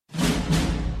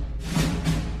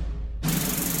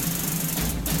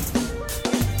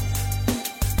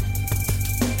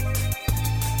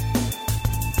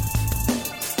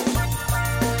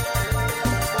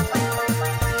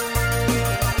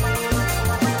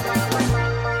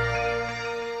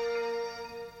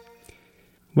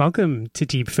Welcome to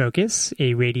Deep Focus,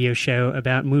 a radio show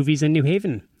about movies in New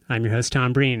Haven. I'm your host,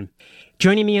 Tom Breen.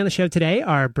 Joining me on the show today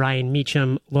are Brian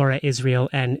Meacham, Laura Israel,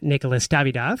 and Nicholas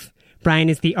Davidoff. Brian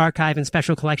is the Archive and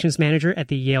Special Collections Manager at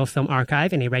the Yale Film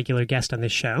Archive and a regular guest on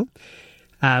this show.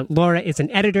 Laura is an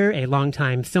editor, a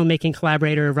longtime filmmaking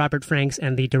collaborator of Robert Frank's,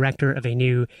 and the director of a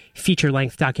new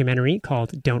feature-length documentary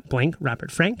called Don't Blink,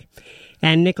 Robert Frank.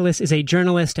 And Nicholas is a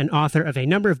journalist and author of a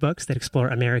number of books that explore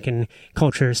American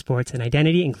culture, sports, and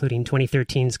identity, including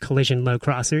 2013's Collision Low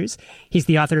Crossers. He's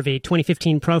the author of a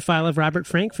 2015 profile of Robert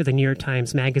Frank for the New York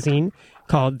Times Magazine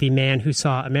called The Man Who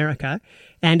Saw America,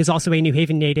 and is also a New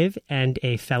Haven native and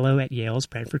a fellow at Yale's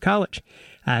Brentford College.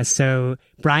 So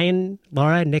Brian,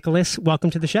 Laura, Nicholas, welcome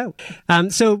to the show.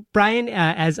 So Brian,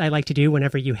 as I like to do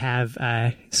whenever you have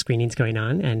screenings going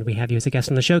on and we have you as a guest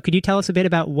on the show, could you tell us a bit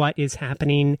about what is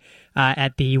happening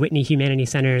at the Whitney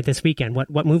Humanities Center this weekend?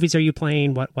 What movies are you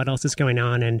playing? What else is going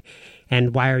on?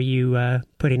 And why are you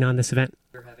putting on this event?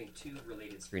 We're having two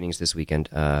related screenings this weekend.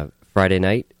 Friday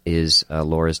night is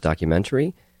Laura's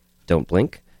documentary, Don't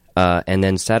Blink. And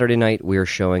then Saturday night, we're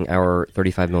showing our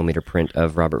 35mm print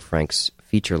of Robert Frank's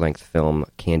feature-length film,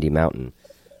 Candy Mountain.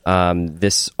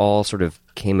 This all sort of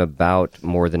came about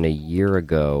more than a year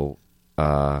ago,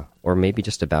 or maybe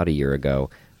just about a year ago,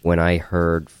 when I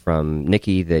heard from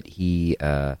Nicky that he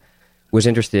was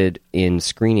interested in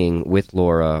screening with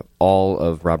Laura all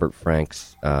of Robert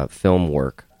Frank's film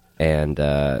work. And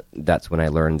that's when I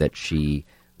learned that she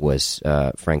was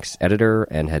Frank's editor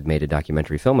and had made a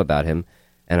documentary film about him.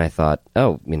 And I thought,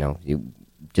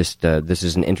 this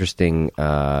is an interesting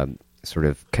sort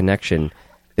of connection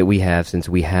that we have, since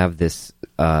we have this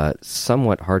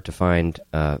somewhat hard-to-find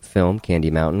film,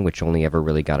 Candy Mountain, which only ever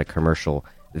really got a commercial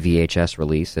VHS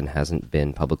release and hasn't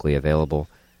been publicly available.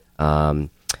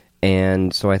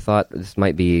 And so I thought this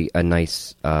might be a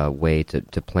nice way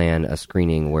to plan a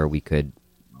screening where we could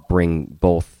bring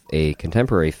both a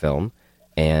contemporary film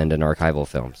and an archival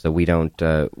film. So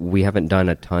we haven't done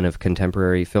a ton of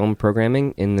contemporary film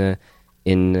programming in the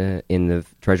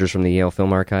Treasures from the Yale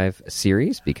Film Archive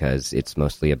series, because it's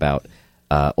mostly about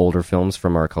older films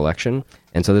from our collection.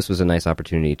 And so this was a nice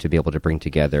opportunity to be able to bring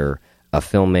together a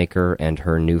filmmaker and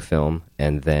her new film,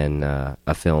 and then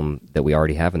a film that we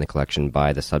already have in the collection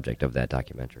by the subject of that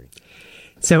documentary.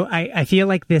 So I feel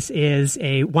like this is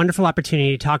a wonderful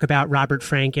opportunity to talk about Robert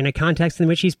Frank in a context in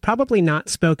which he's probably not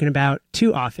spoken about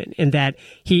too often, in that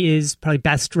he is probably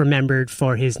best remembered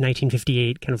for his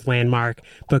 1958 kind of landmark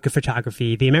book of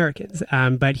photography, The Americans.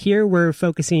 But here we're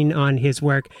focusing on his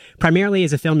work primarily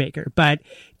as a filmmaker. But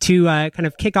to kind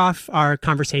of kick off our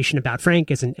conversation about Frank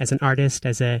as an artist,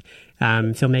 as a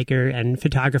filmmaker and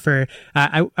photographer,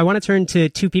 I want to turn to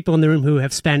two people in the room who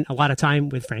have spent a lot of time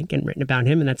with Frank and written about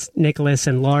him, and that's Nicholas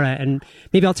and Laura. And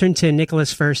maybe I'll turn to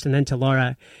Nicholas first and then to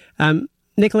Laura.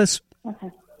 Nicholas,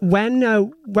 okay. When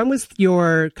was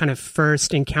your kind of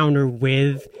first encounter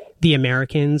with The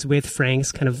Americans, with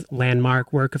Frank's kind of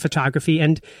landmark work of photography?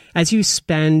 And as you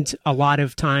spend a lot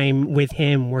of time with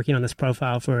him working on this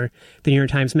profile for the New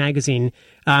York Times Magazine,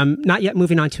 not yet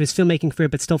moving on to his filmmaking career,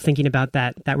 but still thinking about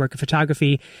that work of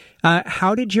photography,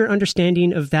 how did your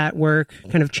understanding of that work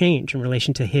kind of change in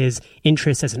relation to his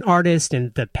interest as an artist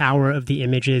and the power of the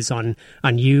images on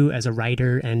you as a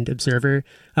writer and observer?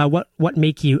 What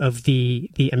make you of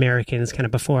the Americans kind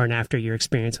of before and after your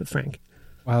experience with Frank?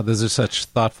 Wow, those are such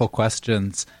thoughtful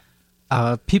questions.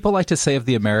 People like to say of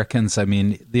The Americans,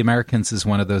 The Americans is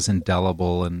one of those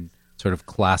indelible and sort of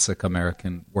classic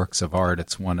American works of art.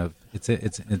 It's at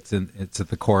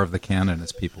the core of the canon,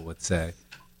 as people would say.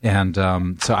 And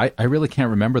so I really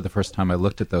can't remember the first time I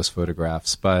looked at those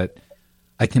photographs, but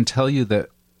I can tell you that,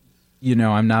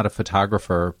 I'm not a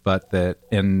photographer,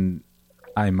 and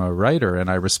I'm a writer, and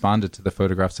I responded to the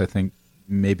photographs, I think,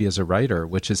 maybe as a writer,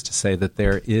 which is to say that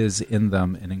there is in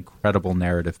them an incredible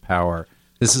narrative power.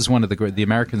 This is one of the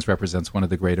Americans represents one of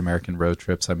the great American road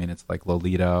trips. It's like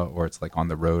Lolita, or it's like On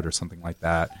the Road or something like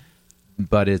that.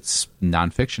 But it's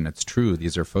nonfiction. It's true.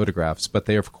 These are photographs. But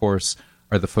they, of course,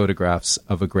 are the photographs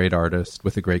of a great artist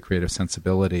with a great creative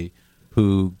sensibility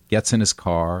who gets in his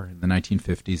car in the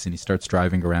 1950s and he starts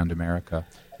driving around America.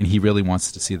 And he really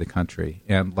wants to see the country.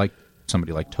 And like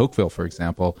somebody like Tocqueville, for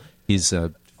example, he's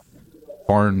a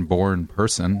foreign-born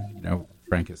person,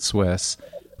 Frank is Swiss,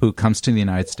 who comes to the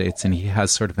United States, and he has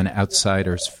sort of an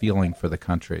outsider's feeling for the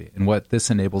country. And what this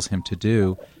enables him to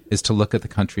do is to look at the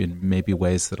country in maybe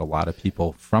ways that a lot of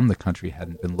people from the country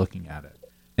hadn't been looking at it.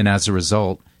 And as a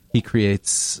result, he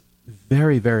creates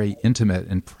very, very intimate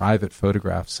and private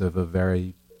photographs of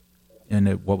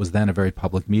what was then a very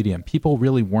public medium. People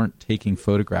really weren't taking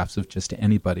photographs of just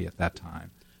anybody at that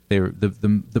time.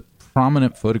 The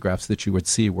prominent photographs that you would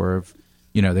see were of,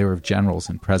 they were of generals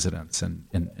and presidents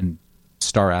and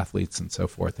star athletes and so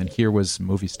forth. And here was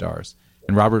movie stars.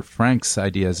 And Robert Frank's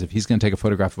idea is if he's going to take a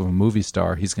photograph of a movie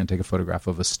star, he's going to take a photograph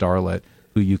of a starlet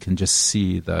who you can just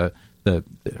see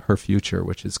her future,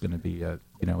 which is going to be a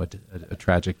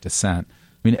tragic descent.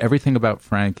 I mean, everything about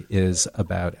Frank is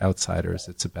about outsiders.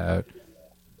 It's about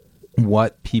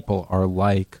what people are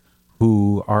like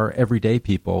who are everyday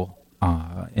people,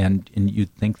 and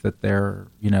you'd think that they're,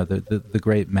 the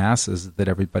great masses, that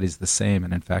everybody's the same,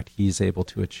 and in fact, he's able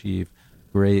to achieve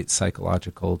great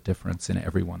psychological difference in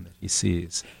everyone that he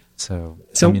sees. So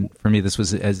I mean, for me, this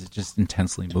was just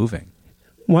intensely moving.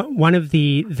 One of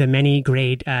the many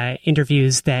great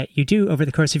interviews that you do over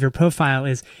the course of your profile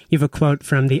is you have a quote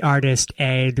from the artist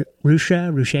Ed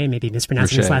Ruscha, maybe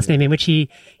mispronouncing his last name, in which he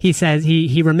says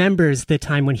he remembers the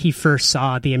time when he first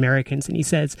saw The Americans, and he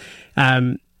says,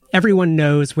 everyone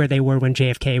knows where they were when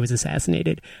JFK was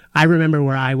assassinated. I remember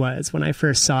where I was when I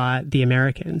first saw The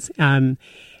Americans.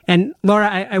 And Laura,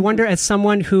 I wonder, as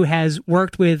someone who has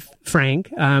worked with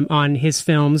Frank on his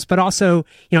films, but also,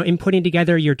 in putting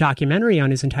together your documentary on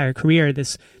his entire career,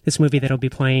 this movie that'll be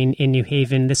playing in New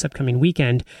Haven this upcoming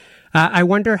weekend, I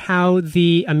wonder how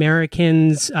The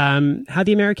Americans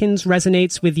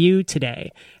resonates with you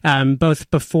today,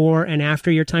 both before and after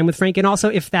your time with Frank, and also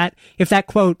if that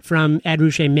quote from Ed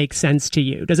Ruscha makes sense to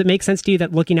you. Does it make sense to you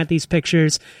that looking at these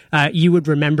pictures, you would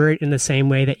remember it in the same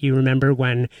way that you remember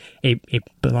when a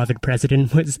beloved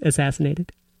president was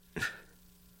assassinated?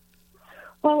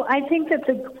 Well, I think that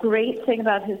the great thing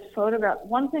about his photograph,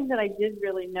 one thing that I did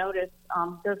really notice,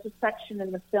 there's a section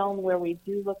in the film where we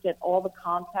do look at all the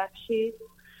contact sheets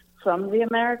from The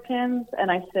Americans,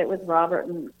 and I sit with Robert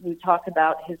and we talk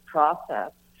about his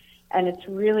process. And it's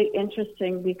really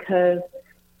interesting because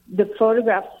the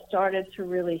photographs started to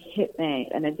really hit me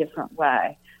in a different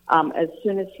way. As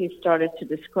soon as he started to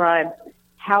describe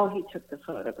how he took the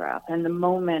photograph and the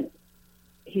moment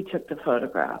he took the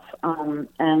photograph. I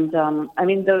mean,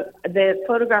 the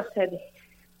photographs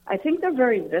I think they're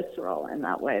very visceral in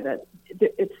that way, that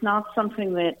it's not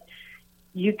something that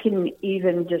you can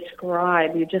even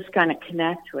describe. You just kind of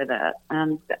connect with it.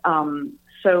 And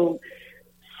so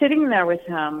sitting there with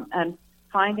him and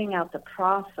finding out the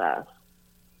process,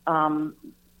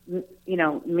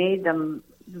 made them,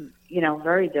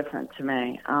 very different to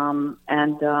me.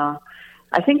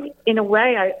 I think, in a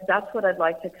way, that's what I'd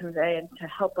like to convey, and to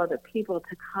help other people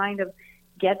to kind of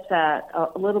get that,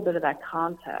 a little bit of that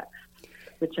context,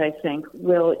 which I think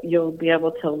you'll be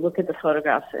able to look at the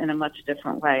photographs in a much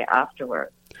different way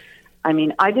afterwards. I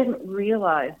mean, I didn't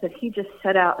realize that he just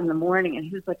set out in the morning and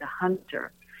he was like a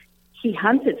hunter. He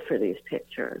hunted for these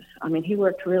pictures. I mean, he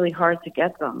worked really hard to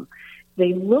get them.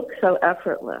 They look so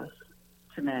effortless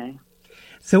to me.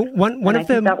 So I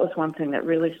think that was one thing that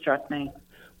really struck me.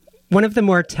 One of the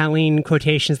more telling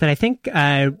quotations that I think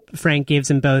Frank gives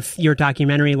in both your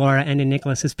documentary, Laura, and in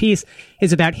Nicholas's piece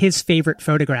is about his favorite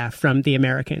photograph from The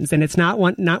Americans. And it's not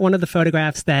one of the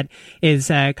photographs that is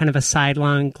kind of a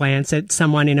sidelong glance at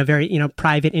someone in a very,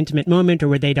 private, intimate moment, or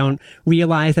where they don't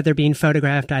realize that they're being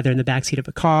photographed either in the backseat of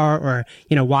a car or,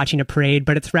 watching a parade.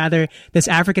 But it's rather this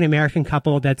African-American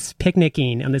couple that's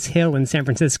picnicking on this hill in San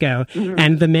Francisco. Mm-hmm.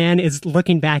 And the man is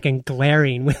looking back and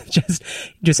glaring with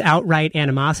just outright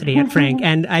animosity at Frank.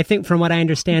 And I think, from what I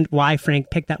understand, why Frank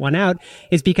picked that one out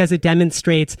is because it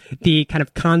demonstrates the kind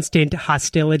of constant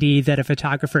hostility that a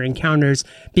photographer encounters,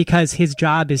 because his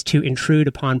job is to intrude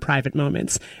upon private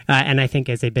moments. And I think,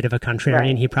 as a bit of a contrarian,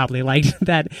 right, he probably liked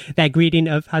that greeting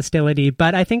of hostility.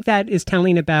 But I think that is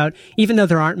telling about, even though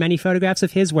there aren't many photographs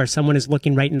of his where someone is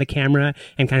looking right in the camera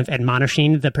and kind of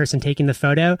admonishing the person taking the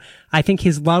photo, I think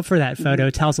his love for that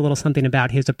photo tells a little something about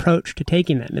his approach to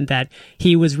taking them, and that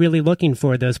he was really looking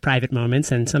for those private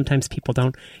moments. And sometimes people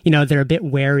don't, they're a bit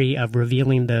wary of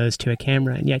revealing those to a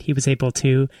camera, and yet he was able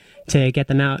to get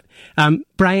them out.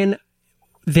 Brian,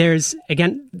 there's,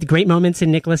 again, the great moments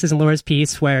in Nicholas's and Laura's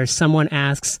piece where someone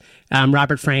asks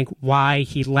Robert Frank why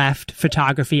he left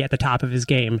photography at the top of his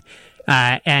game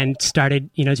and started,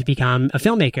 to become a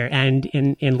filmmaker. And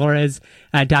in Laura's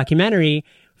documentary,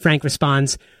 Frank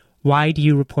responds, "Why do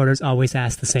you reporters always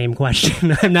ask the same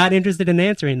question?" I'm not interested in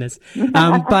answering this.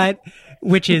 But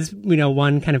which is,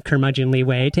 one kind of curmudgeonly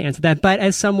way to answer that. But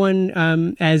as someone,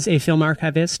 as a film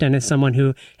archivist and as someone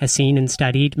who has seen and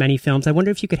studied many films, I wonder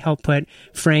if you could help put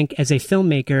Frank as a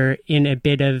filmmaker in a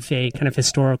bit of a kind of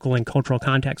historical and cultural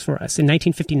context for us. In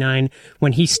 1959,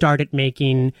 when he started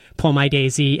making Pull My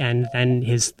Daisy and then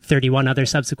his 31 other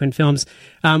subsequent films,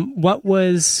 what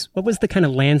was the kind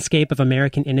of landscape of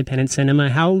American independent cinema?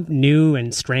 How new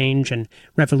and strange and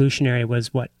revolutionary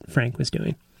was what Frank was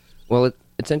doing? Well,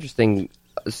 it's interesting.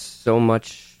 So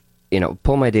much,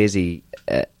 Pull My Daisy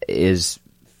is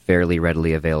fairly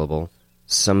readily available.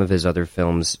 Some of his other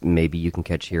films, maybe you can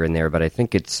catch here and there, but I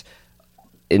think it's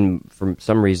for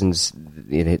some reasons,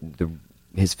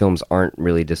 his films aren't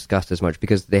really discussed as much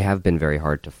because they have been very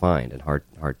hard to find and hard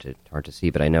to see.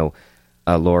 But I know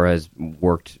Laura has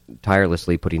worked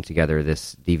tirelessly putting together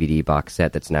this DVD box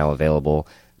set that's now available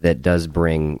that does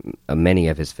bring many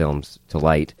of his films to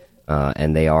light,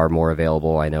 and they are more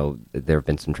available. I know there have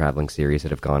been some traveling series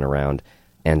that have gone around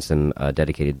and some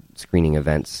dedicated screening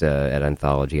events at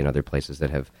Anthology and other places that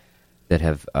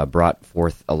have brought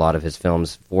forth a lot of his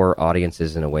films for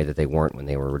audiences in a way that they weren't when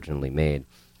they were originally made.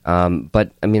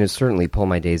 But I mean, it's certainly Pull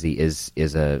My Daisy is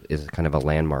a kind of a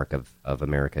landmark of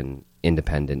American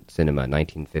independent cinema.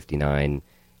 1959,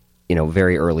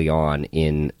 very early on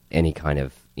in any kind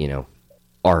of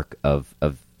arc of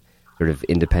sort of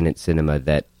independent cinema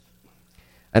that,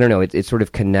 I don't know, it sort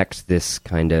of connects this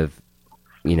kind of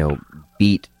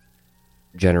beat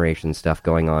generation stuff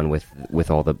going on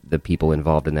with all the people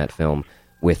involved in that film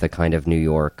with a kind of New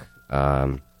York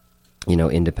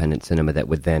independent cinema that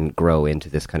would then grow into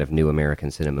this kind of new American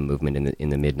cinema movement in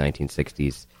the mid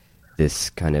 1960s. This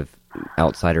kind of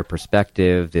outsider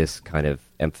perspective, this kind of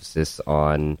emphasis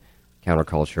on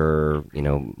counterculture,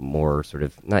 more sort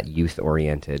of not youth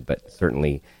oriented, but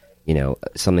certainly,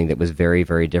 something that was very,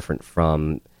 very different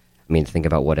from. I mean, think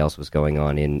about what else was going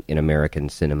on in American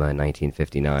cinema in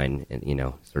 1959,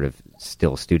 and sort of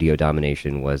still studio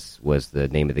domination was the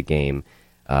name of the game.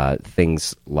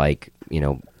 Things like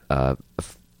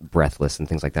Breathless and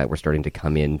things like that were starting to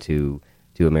come into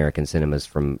American cinemas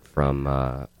from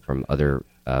other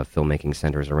filmmaking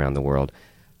centers around the world.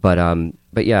 But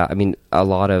yeah, I mean, a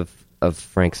lot of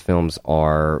Frank's films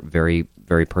are very,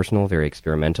 very personal, very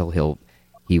experimental.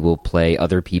 He will play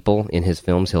other people in his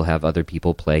films. He'll have other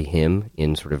people play him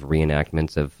in sort of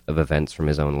reenactments of events from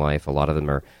his own life. A lot of them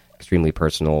are extremely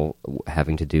personal,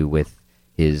 having to do with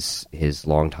his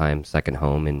longtime second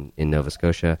home in Nova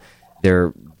Scotia.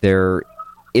 They're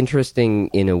interesting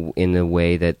in a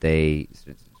way that they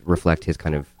reflect his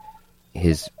kind of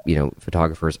his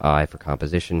photographer's eye for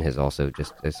composition. His also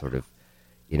just a sort of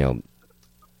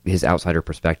his outsider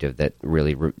perspective that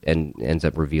really ends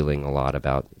up revealing a lot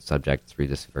about the subject through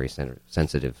this very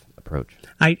sensitive approach.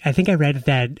 I think I read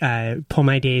that Pull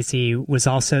My Daisy was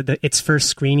also its first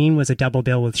screening was a double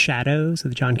bill with Shadows,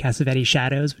 with John Cassavetes'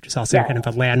 Shadows, which is also kind of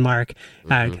a landmark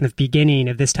kind of beginning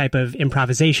of this type of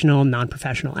improvisational,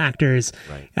 non-professional actors.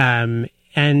 Right.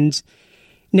 And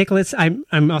Nicholas,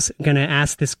 I'm also going to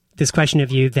ask this question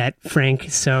of you that Frank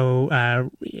is so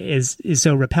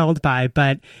repelled by,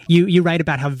 but you write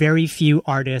about how very few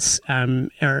artists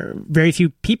or very few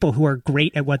people who are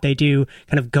great at what they do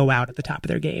kind of go out at the top of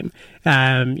their game.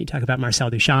 You talk about Marcel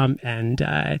Duchamp and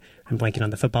I'm blanking on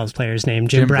the football player's name,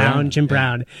 Jim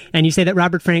Brown, and you say that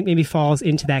Robert Frank maybe falls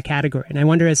into that category. And I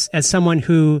wonder, as someone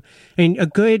who, I mean, a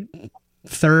good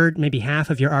third, maybe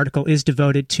half of your article is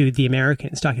devoted to the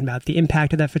Americans, talking about the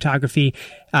impact of that photography,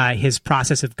 his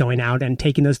process of going out and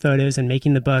taking those photos and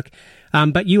making the book.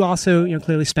 But you also,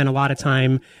 clearly spent a lot of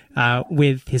time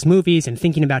with his movies and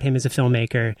thinking about him as a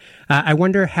filmmaker. I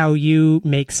wonder how you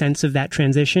make sense of that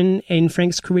transition in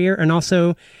Frank's career, and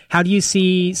also how do you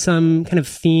see some kind of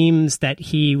themes that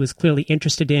he was clearly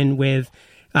interested in with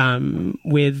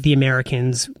the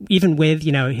Americans, even with,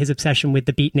 his obsession with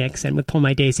the Beatniks and with Pull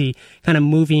My Daisy, kind of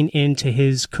moving into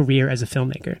his career as a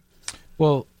filmmaker?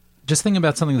 Well, just thinking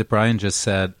about something that Brian just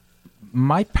said,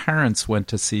 my parents went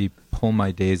to see Pull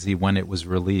My Daisy when it was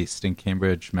released in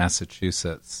Cambridge,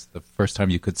 Massachusetts. The first time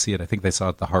you could see it, I think they saw it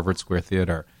at the Harvard Square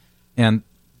Theater. And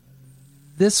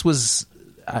this was,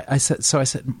 I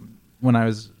said, when I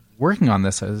was working on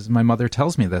this, my mother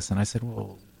tells me this, and I said,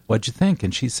 well, what'd you think?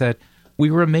 And she said, we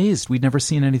were amazed. We'd never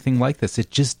seen anything like this. It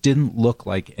just didn't look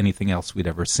like anything else we'd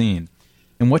ever seen.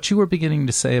 And what you were beginning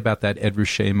to say about that Ed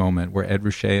Ruscha moment, where Ed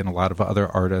Ruscha and a lot of other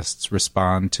artists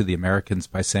respond to the Americans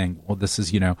by saying, well, this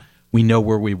is, we know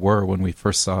where we were when we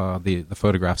first saw the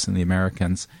photographs in the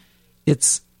Americans.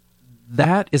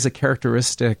 That is a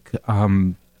characteristic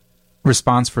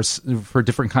response for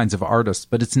different kinds of artists,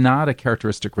 but it's not a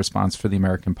characteristic response for the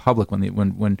American public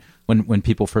when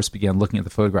people first began looking at the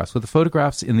photographs. What the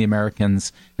photographs in the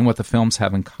Americans and what the films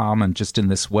have in common just in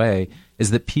this way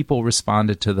is that people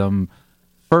responded to them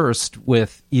first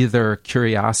with either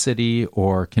curiosity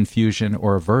or confusion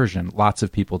or aversion. Lots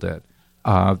of people did.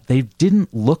 They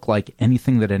didn't look like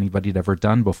anything that anybody had ever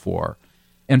done before.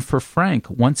 And for Frank,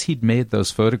 once he'd made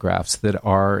those photographs that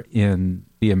are in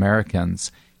the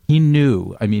Americans, he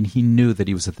knew that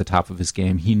he was at the top of his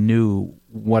game. He knew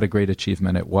what a great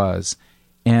achievement it was.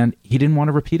 And he didn't want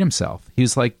to repeat himself. He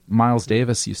was like Miles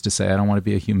Davis used to say, I don't want to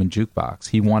be a human jukebox.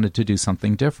 He wanted to do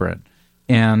something different.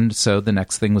 And so the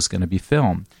next thing was going to be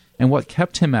film. And what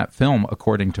kept him at film,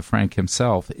 according to Frank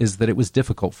himself, is that it was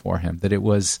difficult for him, that it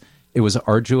was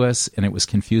arduous and it was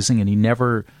confusing, and he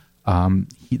never,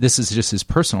 this is just his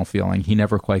personal feeling, he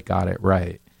never quite got it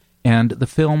right. And the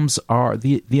films are,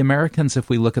 the Americans, if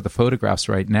we look at the photographs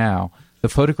right now, the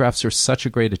photographs are such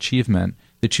a great achievement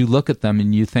that you look at them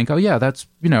and you think, oh yeah, that's,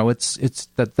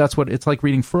 that's what it's like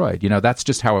reading Freud. That's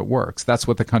just how it works. That's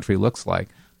what the country looks like.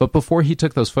 But before he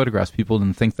took those photographs, people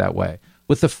didn't think that way.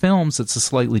 With the films, it's a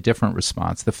slightly different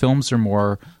response. The films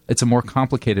are it's a more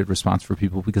complicated response for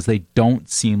people because they don't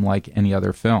seem like any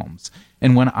other films.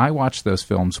 And when I watched those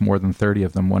films, more than 30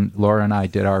 of them, when Laura and I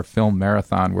did our film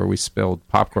marathon where we spilled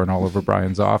popcorn all over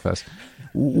Brian's office,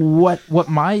 what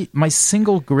my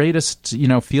single greatest,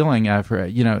 feeling after,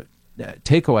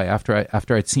 takeaway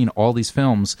after I'd seen all these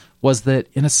films was that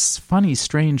in a funny,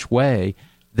 strange way,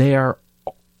 they're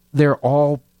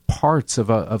all parts of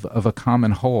a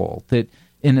common whole, that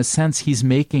in a sense he's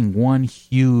making one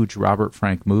huge Robert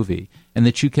Frank movie, and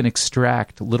that you can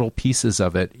extract little pieces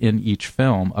of it in each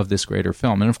film of this greater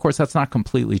film. And of course that's not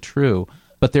completely true,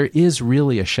 but there is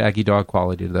really a Shaggy Dog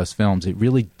quality to those films. It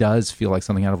really does feel like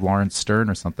something out of Lawrence Stern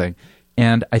or something.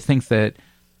 And I think that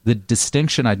the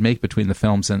distinction I'd make between the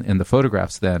films and the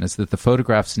photographs then is that the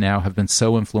photographs now have been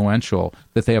so influential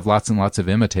that they have lots and lots of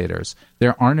imitators.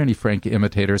 There aren't any Frank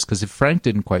imitators because if Frank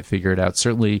didn't quite figure it out,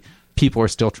 certainly people are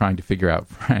still trying to figure out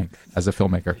Frank as a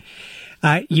filmmaker.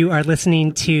 You are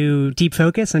listening to Deep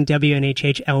Focus on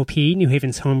WNHH-LP, New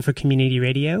Haven's home for community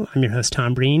radio. I'm your host,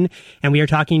 Tom Breen, and we are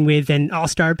talking with an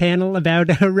all-star panel about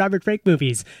Robert Frank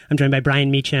movies. I'm joined by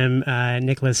Brian Meacham,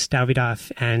 Nicholas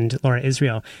Davidoff, and Laura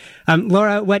Israel.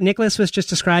 Laura, what Nicholas was just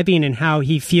describing and how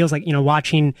he feels like,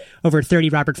 watching over 30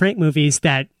 Robert Frank movies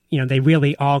that they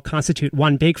really all constitute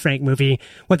one big Frank movie.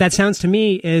 What that sounds to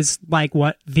me is like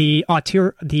what the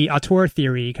auteur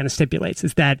theory kind of stipulates,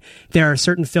 is that there are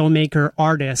certain filmmaker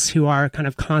artists who are kind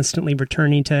of constantly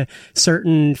returning to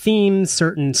certain themes,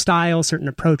 certain styles, certain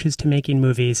approaches to making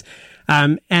movies.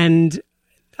 And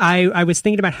I was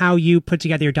thinking about how you put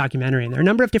together your documentary, and there are a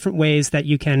number of different ways that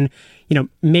you can,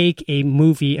 make a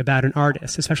movie about an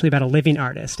artist, especially about a living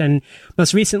artist. And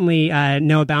most recently,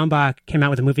 Noah Baumbach came out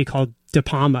with a movie called De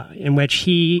Palma, in which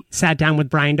he sat down with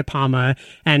Brian De Palma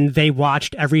and they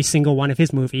watched every single one of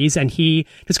his movies, and he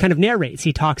just kind of narrates.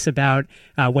 He talks about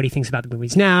what he thinks about the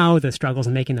movies now, the struggles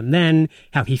in making them then,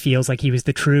 how he feels like he was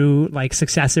the true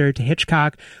successor to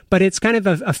Hitchcock. But it's kind of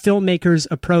a filmmaker's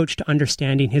approach to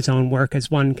understanding his own work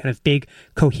as one kind of big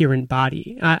coherent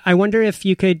body. I wonder if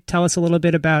you could tell us a little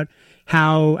bit about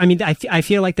how, I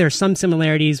feel like there are some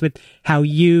similarities with how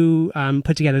you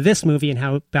put together this movie and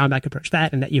how Baumbach approached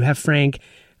that, and that you have Frank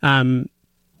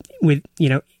with,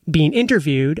 being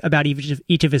interviewed about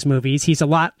each of his movies. He's a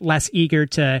lot less eager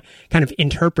to kind of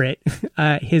interpret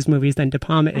his movies than De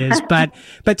Palma is. But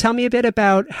tell me a bit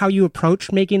about how you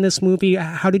approached making this movie.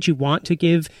 How did you want to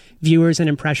give viewers an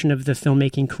impression of the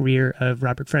filmmaking career of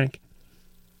Robert Frank?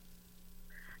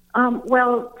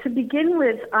 Well, to begin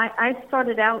with, I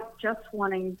started out just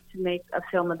wanting to make a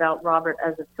film about Robert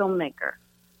as a filmmaker,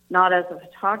 not as a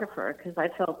photographer, because I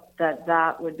felt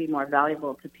that would be more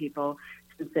valuable to people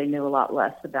since they knew a lot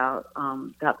less about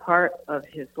that part of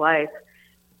his life.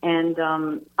 And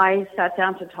I sat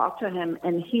down to talk to him,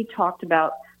 and he talked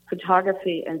about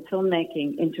photography and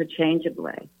filmmaking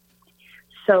interchangeably.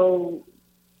 So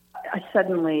I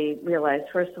suddenly realized,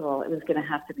 first of all, it was going to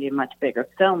have to be a much bigger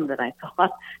film than I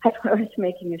thought. I thought I was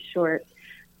making a short,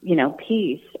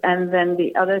 piece. And then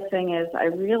the other thing is I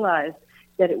realized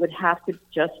that it would have to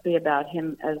just be about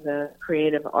him as a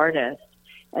creative artist.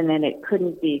 And then it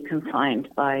couldn't be confined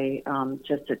by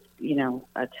just a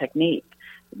technique,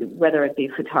 whether it be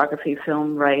photography,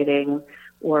 film, writing,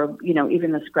 or,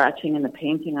 even the scratching and the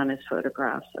painting on his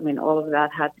photographs. All of that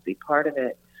had to be part of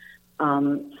it.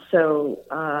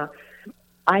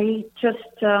 I just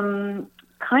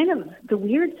the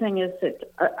weird thing is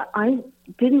that I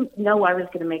didn't know I was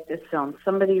going to make this film.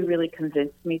 Somebody really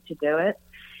convinced me to do it.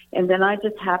 And then I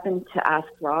just happened to ask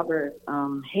Robert,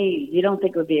 hey, you don't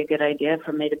think it would be a good idea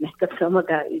for me to make a film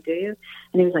about you, do you?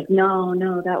 And he was like,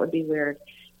 no, that would be weird.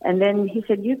 And then he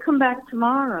said, you come back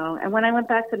tomorrow. And when I went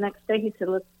back the next day, he said,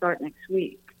 let's start next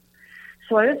week.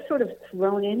 So I was sort of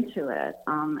thrown into it,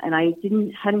 and I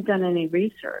hadn't done any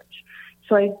research.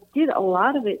 So I did a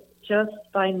lot of it just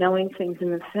by knowing things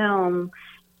in the films,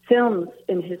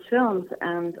 in his films,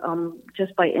 and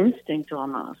just by instinct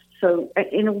almost. So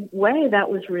in a way, that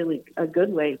was really a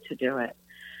good way to do it.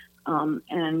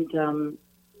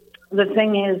 the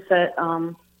thing is that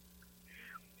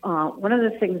one of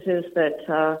the things is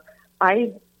that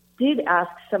I did ask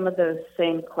some of those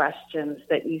same questions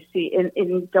that you see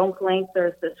in Don't Blink.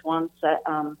 There's this one set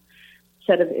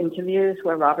of interviews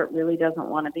where Robert really doesn't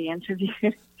want to be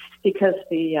interviewed because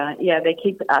they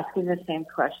keep asking the same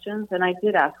questions. And I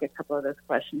did ask a couple of those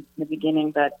questions in the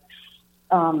beginning, but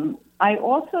I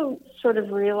also sort of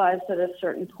realized at a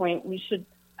certain point we should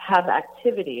have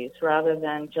activities rather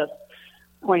than just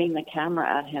pointing the camera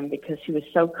at him, because he's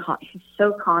so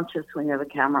conscious when you have a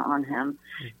camera on him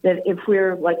that if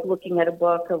we're like looking at a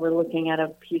book or we're looking at a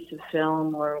piece of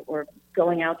film or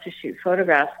going out to shoot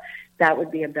photographs, that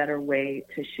would be a better way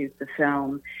to shoot the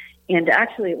film. And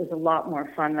actually it was a lot more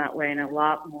fun that way and a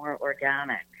lot more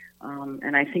organic.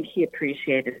 And I think he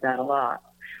appreciated that a lot.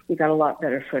 We got a lot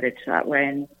better footage that way.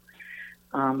 And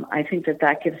I think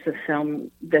that gives the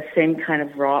film the same kind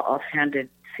of raw, offhanded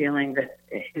feeling that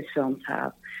his films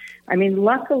have. I mean,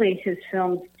 luckily his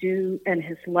films do, and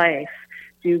his life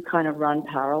do kind of run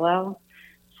parallel.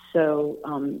 So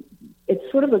it's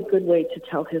sort of a good way to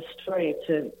tell his story,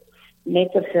 to make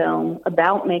a film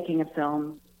about making a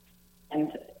film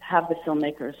and have the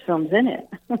filmmaker's films in it.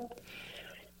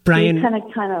 Brian, so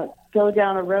you kind of go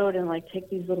down a road and like take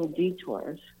these little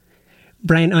detours.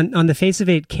 Brian, on the face of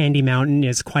it, Candy Mountain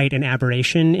is quite an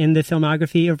aberration in the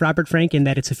filmography of Robert Frank in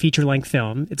that it's a feature-length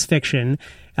film. It's fiction,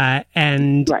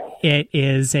 and right. It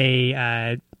is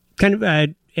a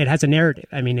it has a narrative.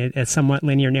 I mean, it's a somewhat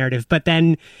linear narrative. But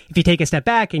then if you take a step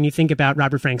back and you think about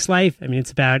Robert Frank's life, I mean,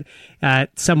 it's about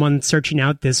someone searching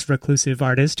out this reclusive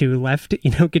artist who left,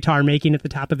 guitar making at the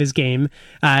top of his game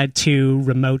to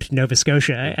remote Nova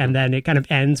Scotia. And then it kind of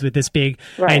ends with this big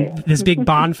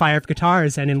bonfire of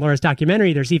guitars. And in Laura's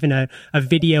documentary, there's even a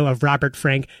video of Robert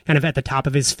Frank kind of at the top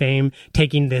of his fame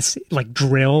taking this like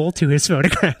drill to his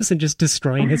photographs and just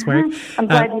destroying his work. I'm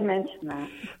glad you mentioned that.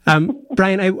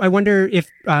 Brian, I wonder if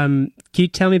can you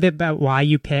tell me a bit about why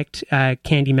you picked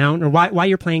Candy Mountain, or why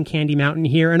you're playing Candy Mountain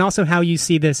here, and also how you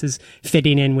see this as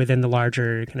fitting in within the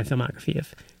larger kind of filmography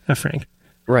of Frank?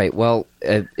 Right. Well,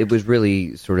 it was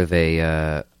really sort of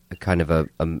a kind of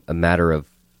a matter of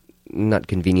not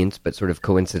convenience, but sort of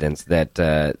coincidence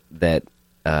that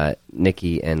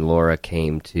Nikki and Laura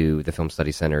came to the Film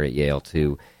Study Center at Yale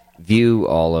to view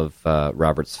all of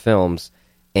Robert's films,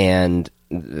 and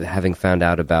having found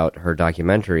out about her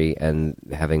documentary and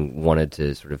having wanted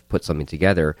to sort of put something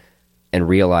together and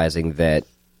realizing that,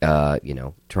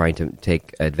 trying to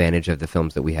take advantage of the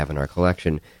films that we have in our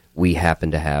collection, we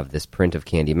happen to have this print of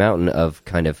Candy Mountain of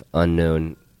kind of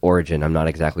unknown origin. I'm not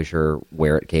exactly sure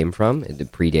where it came from. It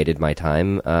predated my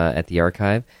time at the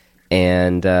archive.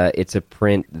 And it's a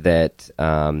print that,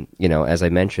 as I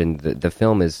mentioned, the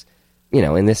film is,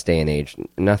 in this day and age,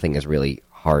 nothing is really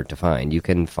hard to find. You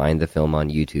can find the film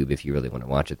on YouTube if you really want to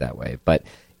watch it that way, but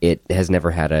it has never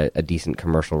had a decent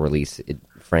commercial release.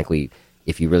 Frankly,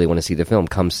 if you really want to see the film,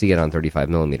 come see it on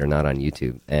 35mm, not on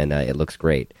YouTube, and it looks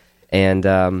great. And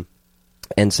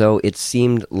so it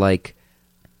seemed like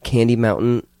Candy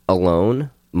Mountain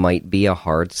alone might be a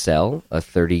hard sell, a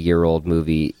 30-year-old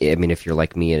movie. I mean, if you're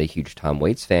like me and a huge Tom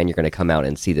Waits fan, you're going to come out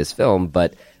and see this film,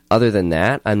 but other than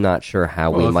that, I'm not sure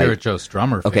how we might... If you're a Joe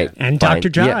Strummer fan. Okay, and fine. Dr.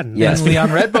 John. Yeah, and Leon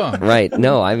Redbone. Right.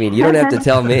 No, I mean, you don't have to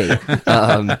tell me.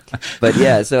 But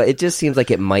yeah, so it just seems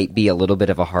like it might be a little bit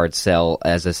of a hard sell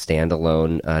as a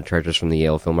standalone Treasures from the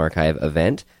Yale Film Archive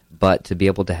event, but to be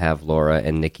able to have Laura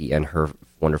and Nikki and her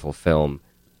wonderful film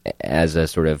as a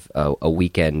sort of a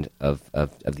weekend of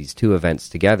these two events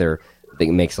together, I think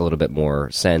it makes a little bit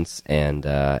more sense, and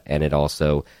it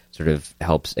also sort of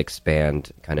helps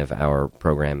expand kind of our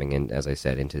programming and, as I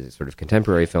said, into sort of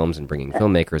contemporary films and bringing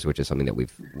filmmakers, which is something that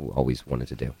we've always wanted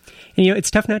to do. And, it's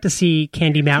tough not to see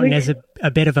Candy Mountain as a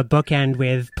bit of a bookend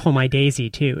with Pull My Daisy,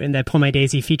 too, and that Pull My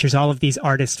Daisy features all of these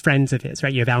artist friends of his,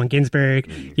 right? You have Allen Ginsberg,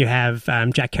 you have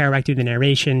Jack Kerouac doing the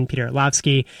narration, Peter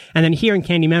Orlovsky, and then here in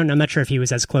Candy Mountain, I'm not sure if he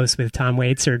was as close with Tom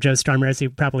Waits or Joe Strummer as he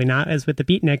probably not as with the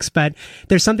Beatniks, but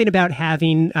there's something about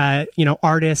having,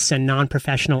 artists and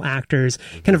non-professional actors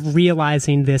kind of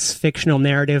realizing this fictional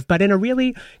narrative, but in a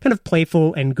really kind of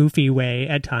playful and goofy way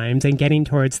at times, and getting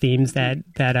towards themes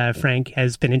that Frank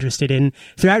has been interested in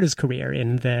throughout his career,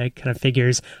 in the kind of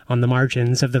figures on the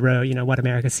margins of the road, what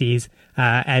America sees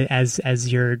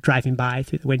as you're driving by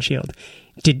through the windshield.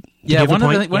 One of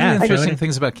the interesting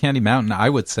things about Candy Mountain, I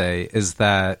would say, is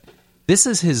that this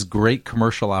is his great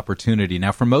commercial opportunity.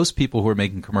 Now, for most people who are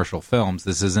making commercial films,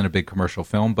 this isn't a big commercial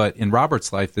film, but in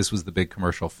Robert's life, this was the big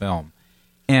commercial film.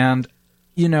 And,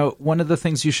 one of the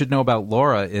things you should know about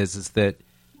Laura is that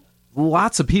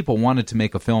lots of people wanted to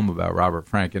make a film about Robert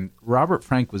Frank, and Robert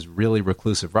Frank was really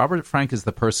reclusive. Robert Frank is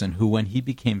the person who, when he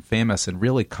became famous and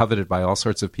really coveted by all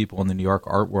sorts of people in the New York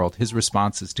art world, his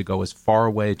response is to go as far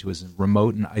away to as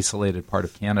remote and isolated part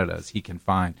of Canada as he can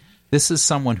find. This is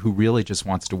someone who really just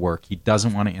wants to work. He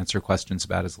doesn't want to answer questions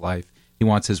about his life. He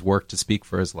wants his work to speak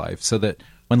for his life. So that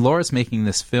when Laura's making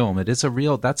this film, that's a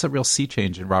real sea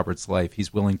change in Robert's life.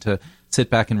 He's willing to sit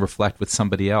back and reflect with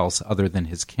somebody else other than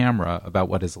his camera about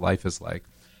what his life is like.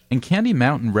 And Candy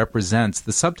Mountain represents,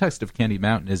 the subtext of Candy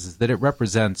Mountain is that it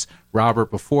represents Robert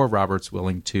before Robert's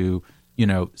willing to,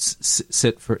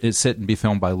 sit and be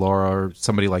filmed by Laura, or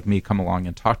somebody like me come along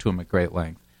and talk to him at great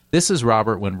length. This is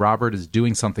Robert when Robert is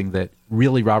doing something that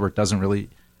really Robert doesn't really,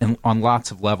 and on lots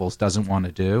of levels, doesn't want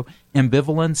to do.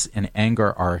 Ambivalence and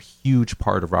anger are a huge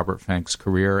part of Robert Frank's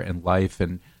career and life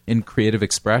and in creative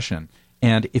expression.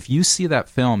 And if you see that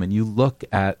film and you look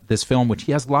at this film, which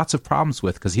he has lots of problems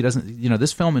with because he doesn't,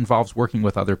 this film involves working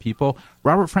with other people.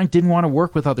 Robert Frank didn't want to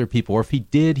work with other people, or if he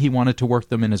did, he wanted to work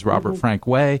them in his Robert Frank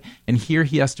way. And here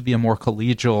he has to be a more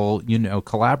collegial,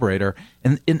 collaborator.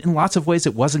 And in lots of ways,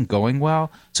 it wasn't going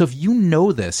well. So if you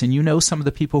know this and you know some of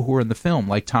the people who are in the film,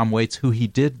 like Tom Waits, who he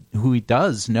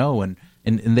does know and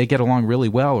they get along really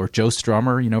well, or Joe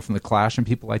Strummer, from The Clash and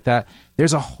people like that.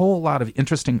 There's a whole lot of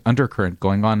interesting undercurrent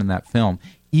going on in that film,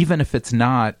 even if it's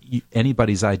not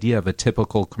anybody's idea of a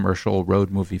typical commercial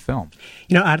road movie film.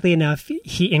 Oddly enough,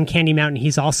 in Candy Mountain,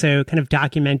 he's also kind of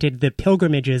documented the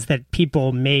pilgrimages that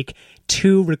people make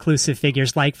to reclusive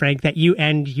figures like Frank that you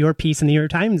end your piece in the New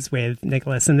York Times with,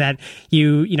 Nicholas, and that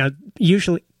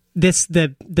usually...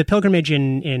 The pilgrimage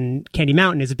in Candy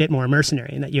Mountain is a bit more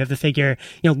mercenary in that you have the figure,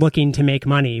 looking to make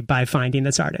money by finding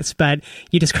this artist. But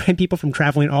you describe people from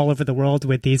traveling all over the world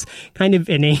with these kind of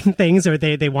inane things, or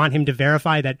they want him to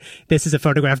verify that this is a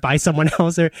photograph by someone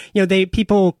else, or,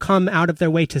 people come out of their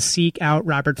way to seek out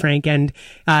Robert Frank. And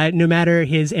no matter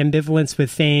his ambivalence with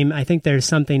fame, I think there's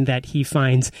something that he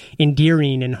finds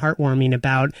endearing and heartwarming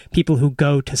about people who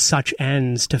go to such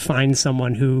ends to find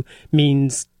someone who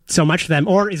means so much to them,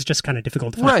 or is just kind of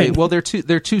difficult to find. Right. Well, there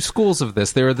are two schools of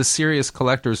this. There are the serious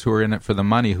collectors who are in it for the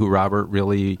money, who Robert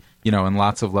really, in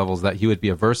lots of levels that he would be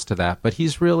averse to that. But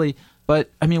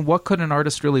what could an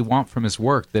artist really want from his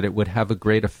work that it would have a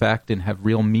great effect and have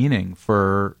real meaning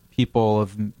for people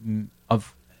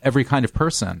of every kind of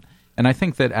person? And I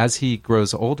think that as he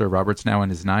grows older, Robert's now in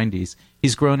his 90s,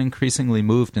 he's grown increasingly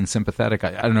moved and sympathetic.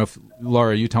 I don't know if,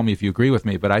 Laura, you tell me if you agree with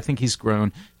me, but I think he's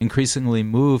grown increasingly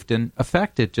moved and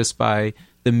affected just by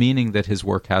the meaning that his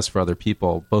work has for other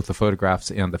people, both the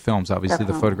photographs and the films. Obviously,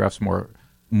 Definitely. The photographs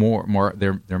more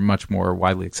they're much more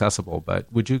widely accessible.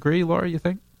 But would you agree, Laura, you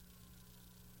think?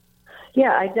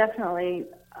 Yeah, I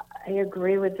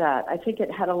agree with that. I think it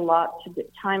had a lot to do,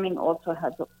 timing also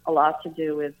has a lot to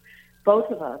do with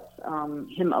both of us,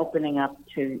 him opening up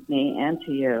to me and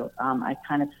to you. I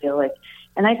kind of feel like,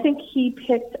 and I think he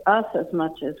picked us as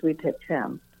much as we picked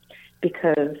him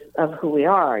because of who we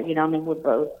are. We're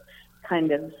both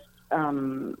kind of,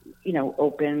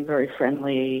 open, very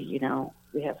friendly.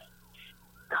 We have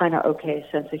kind of okay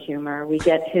sense of humor. We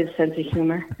get his sense of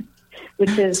humor,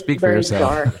 which is very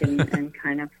dark and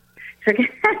kind of tricky.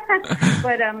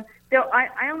 But so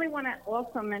I only want to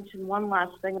also mention one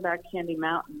last thing about Candy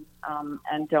Mountain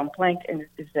and Don't Blink,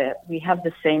 is that we have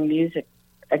the same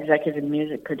executive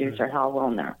music producer, Hal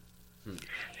Willner.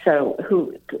 So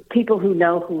people who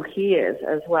know who he is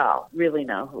as well really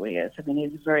know who he is.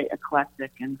 He's a very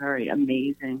eclectic and very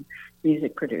amazing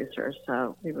music producer.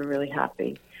 So we were really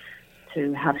happy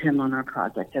to have him on our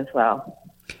project as well.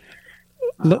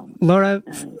 Laura,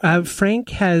 Frank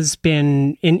has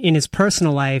been, in his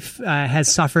personal life,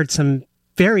 has suffered some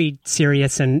very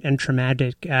serious and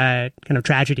traumatic kind of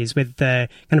tragedies with the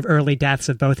kind of early deaths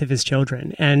of both of his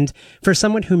children. And for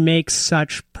someone who makes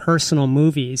such personal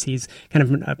movies, he's kind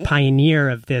of a pioneer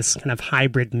of this kind of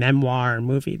hybrid memoir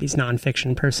movie, these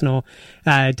nonfiction personal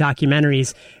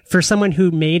documentaries. For someone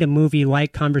who made a movie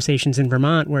like Conversations in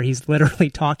Vermont, where he's literally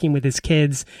talking with his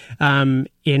kids in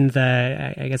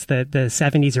the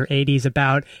 70s or 80s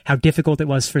about how difficult it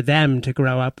was for them to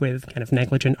grow up with kind of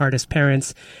negligent artist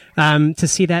parents, to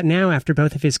see that now after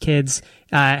both of his kids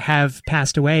have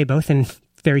passed away, both in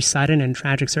very sudden and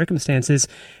tragic circumstances.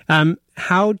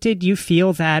 How did you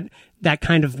feel that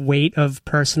kind of weight of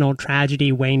personal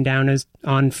tragedy weighing down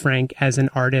on Frank as an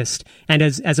artist and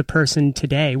as a person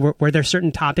today? Were there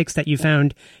certain topics that you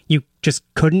found you just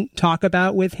couldn't talk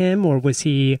about with him, or was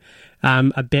he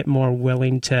a bit more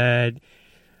willing to,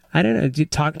 I don't know,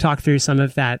 talk through some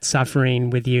of that suffering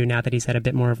with you now that he's had a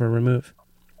bit more of a remove?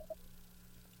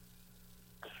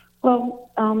 Well,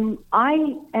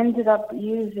 I ended up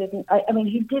using, I mean,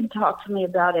 he did talk to me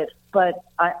about it, but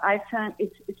I found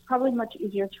it's probably much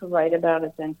easier to write about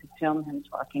it than to film him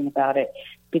talking about it,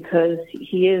 because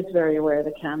he is very aware of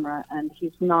the camera, and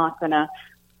he's not going to,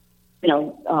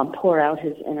 pour out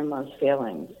his innermost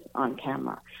feelings on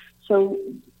camera. So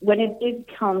when it did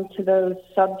come to those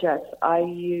subjects, I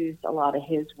used a lot of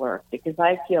his work, because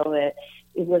I feel that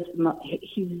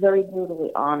he's very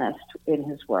brutally honest in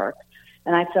his work.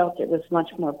 And I felt it was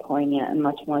much more poignant and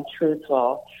much more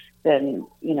truthful than,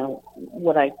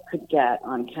 what I could get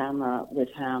on camera with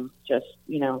him just,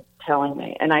 telling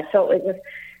me. And I felt it was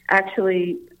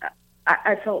actually,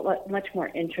 I felt like much more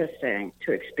interesting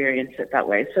to experience it that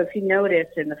way. So if you notice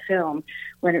in the film,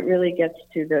 when it really gets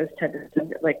to those types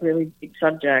of, like, really big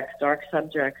subjects, dark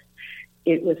subjects,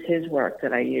 it was his work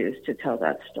that I used to tell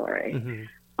that story. Mm-hmm.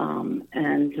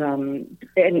 And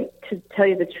to tell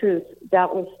you the truth,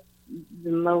 that was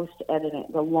the most editing,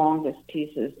 the longest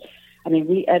pieces. I mean,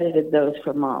 we edited those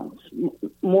for months,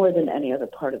 more than any other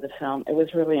part of the film. It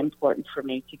was really important for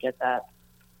me to get that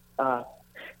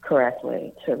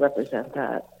correctly, to represent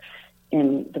that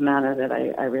in the manner that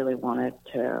I really wanted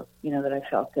to, that I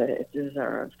felt that it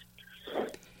deserved.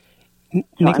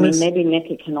 Nicholas? Maybe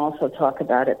Nikki can also talk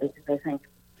about it, because I think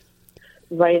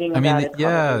writing about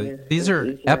it these are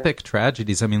easier. epic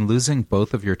tragedies. I mean, losing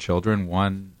both of your children,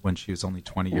 one when she was only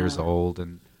 20 years old,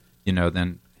 and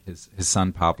then his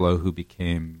son Pablo, who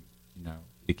became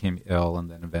ill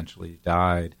and then eventually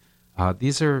died.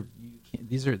 These are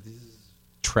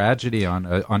tragedy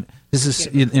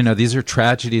these are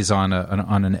tragedies on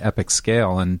an epic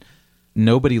scale, and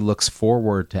nobody looks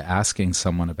forward to asking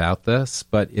someone about this,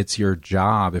 but it's your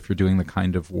job, if you're doing the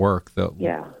kind of work that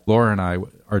Laura and I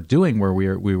are doing, where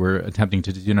we were attempting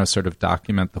to sort of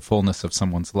document the fullness of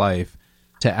someone's life,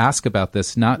 to ask about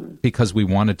this, not because we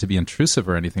wanted to be intrusive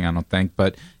or anything, I don't think,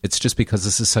 but it's just because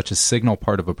this is such a signal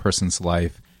part of a person's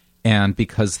life, and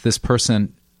because this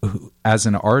person, who, as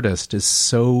an artist, is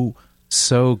so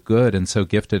good and so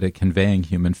gifted at conveying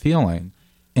human feeling.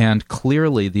 And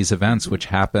clearly these events, which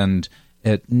happened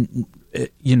at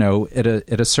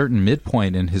a certain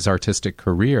midpoint in his artistic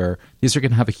career, these are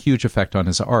going to have a huge effect on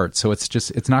his art. So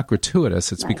it's not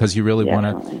gratuitous. It's because you really want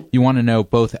to know,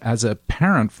 both as a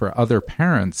parent for other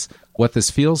parents, what this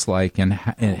feels like, and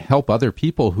help other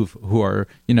people who are,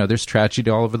 there's tragedy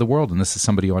all over the world, and this is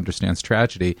somebody who understands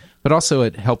tragedy, but also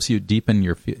it helps you deepen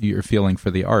your feeling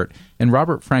for the art. And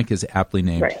Robert Frank is aptly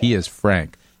named. Right. He is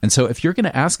Frank. And so if you're going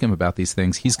to ask him about these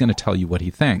things, he's going to tell you what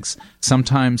he thinks.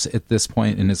 Sometimes at this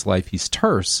point in his life, he's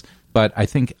terse, but I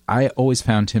think I always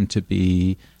found him to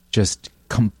be just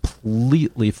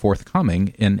completely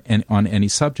forthcoming on any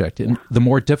subject. And the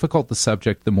more difficult the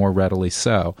subject, the more readily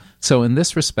so. So in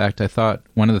this respect, I thought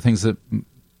one of the things that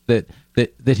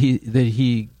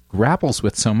he grapples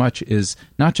with so much is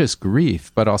not just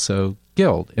grief, but also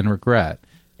guilt and regret.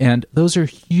 And those are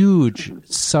huge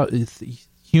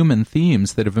human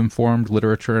themes that have informed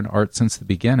literature and art since the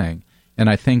beginning, and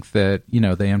I think that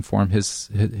they inform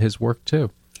his work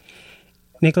too.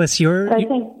 Nicholas, I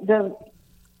think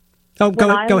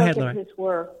go ahead, Laura. His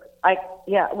work,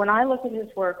 when I look at his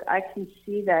work, I can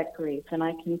see that grief and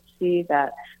I can see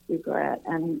that regret,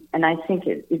 and I think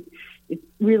it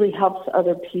really helps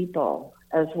other people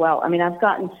as well. I mean, I've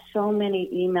gotten so many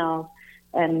emails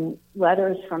and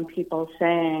letters from people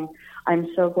saying, I'm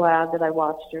so glad that I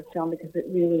watched your film, because it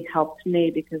really helped me,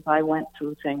 because I went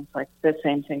through things like the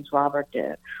same things Robert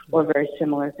did, or very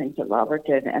similar things that Robert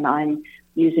did, and I'm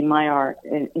using my art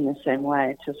in the same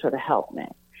way to sort of help me.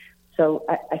 So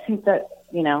I think that,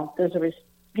 there's a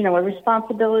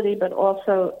responsibility, but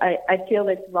also I feel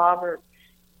that Robert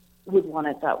would want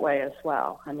it that way as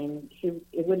well. I mean,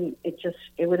 it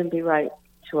wouldn't be right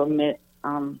to omit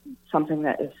something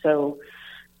that is so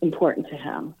important to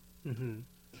him. Mm-hmm.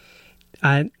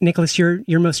 Nicholas, your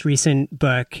most recent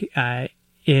book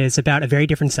is about a very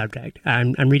different subject.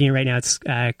 I'm reading it right now. It's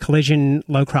Collision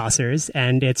Low Crossers,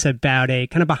 and it's about a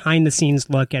kind of behind-the-scenes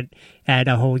look at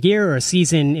a whole year or a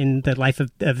season in the life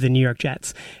of the New York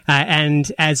Jets.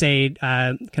 And as a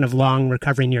kind of long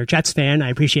recovering New York Jets fan, I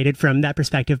appreciate it from that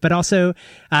perspective. But also,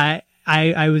 I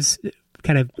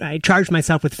charged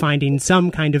myself with finding some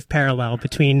kind of parallel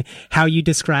between how you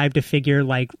described a figure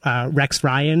like Rex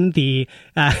Ryan, the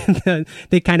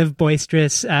kind of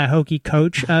boisterous, hokey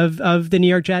coach of the New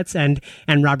York Jets, and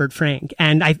Robert Frank.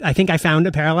 And I think I found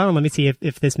a parallel, and let me see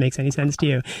if this makes any sense to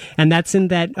you. And that's in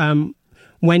that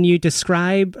when you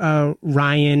describe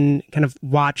Ryan kind of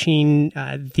watching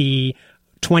the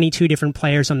 22 different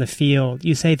players on the field.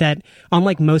 You say that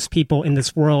unlike most people in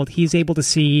this world, he's able to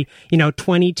see,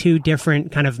 22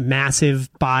 different kind of massive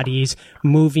bodies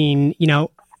moving,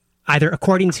 either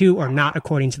according to or not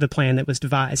according to the plan that was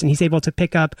devised. And he's able to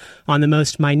pick up on the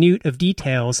most minute of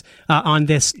details on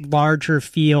this larger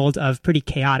field of pretty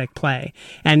chaotic play.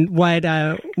 And what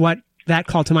that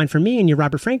called to mind for me in your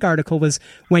Robert Frank article was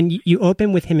when you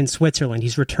open with him in Switzerland.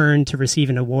 He's returned to receive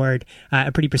an award,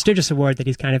 a pretty prestigious award that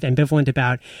he's kind of ambivalent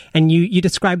about. And you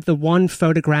described the one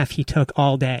photograph he took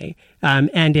all day.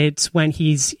 And it's when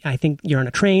I think you're on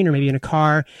a train or maybe in a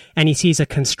car, and he sees a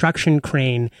construction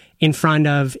crane in front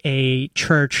of a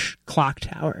church clock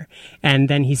tower. And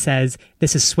then he says,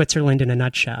 this is Switzerland in a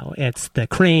nutshell. It's the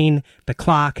crane, the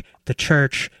clock, the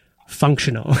church,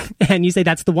 functional. And you say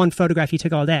that's the one photograph you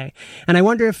took all day. And I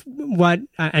wonder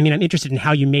I'm interested in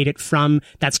how you made it from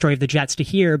that story of the Jets to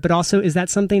here, but also is that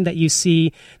something that you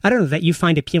see, that you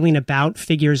find appealing about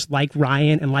figures like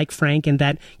Ryan and like Frank, and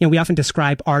that, we often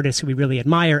describe artists who we really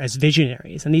admire as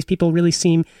visionaries. And these people really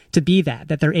seem to be that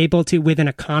they're able to, with an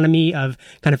economy of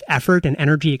kind of effort and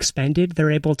energy expended,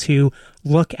 they're able to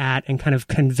look at and kind of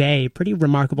convey pretty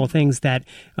remarkable things that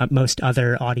most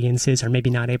other audiences are maybe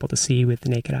not able to see with the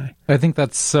naked eye. I think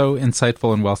that's so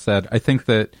insightful and well said. I think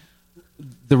that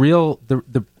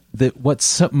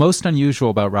what's most unusual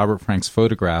about Robert Frank's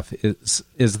photograph is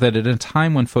that at a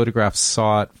time when photographs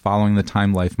sought, following the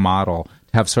time-life model,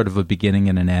 to have sort of a beginning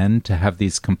and an end, to have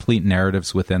these complete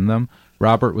narratives within them,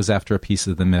 Robert was after a piece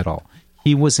of the middle.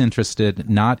 He was interested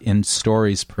not in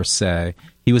stories per se.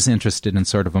 He was interested in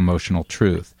sort of emotional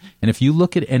truth. And if you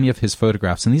look at any of his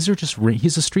photographs, and these are just,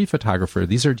 he's a street photographer.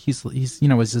 He's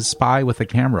a spy with a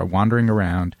camera wandering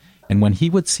around. And when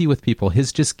he would see with people,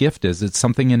 his just gift is, it's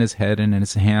something in his head and in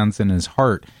his hands and in his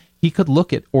heart. He could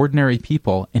look at ordinary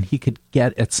people and he could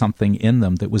get at something in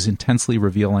them that was intensely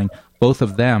revealing both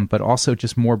of them, but also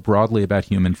just more broadly about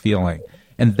human feeling.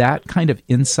 And that kind of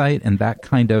insight and that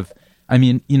kind of,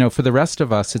 for the rest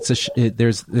of us,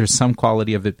 there's some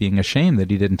quality of it being a shame that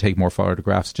he didn't take more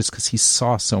photographs just because he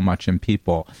saw so much in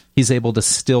people. He's able to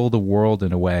still the world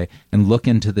in a way and look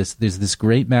into this. There's this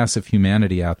great mass of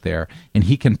humanity out there, and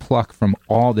he can pluck from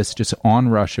all this just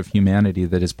onrush of humanity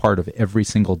that is part of every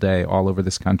single day all over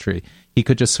this country. He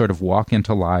could just sort of walk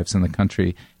into lives in the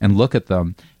country and look at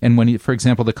them. And when for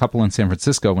example, the couple in San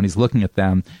Francisco, when he's looking at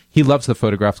them, he loves the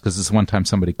photographs because this one time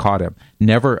somebody caught him.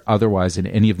 Never otherwise in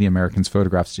any of the Americans'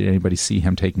 photographs did anybody see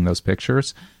him taking those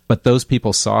pictures, but those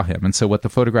people saw him. And so what the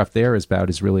photograph there is about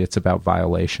is really, it's about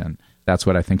violation. That's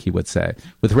what I think he would say.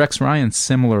 With Rex Ryan,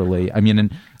 similarly,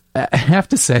 and I have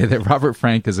to say that Robert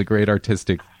Frank is a great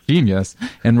artistic genius,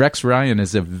 and Rex Ryan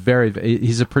is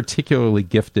he's a particularly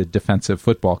gifted defensive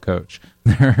football coach.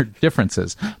 There are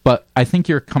differences, but I think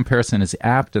your comparison is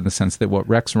apt in the sense that what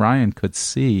Rex Ryan could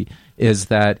see is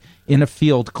that in a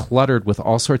field cluttered with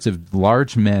all sorts of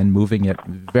large men moving at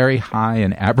very high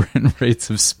and aberrant rates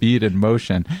of speed and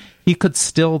motion, he could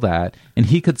still that, and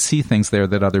he could see things there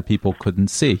that other people couldn't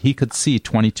see. He could see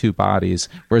 22 bodies,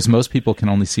 whereas most people can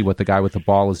only see what the guy with the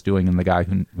ball is doing and the guy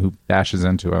who bashes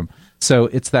into him. So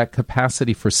it's that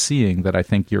capacity for seeing that I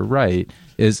think you're right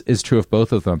is true of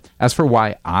both of them. As for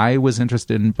why I was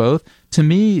interested in both, to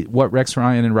me, what Rex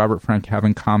Ryan and Robert Frank have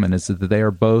in common is that they are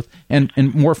both, and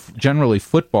more generally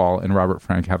football and Robert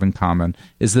Frank have in common,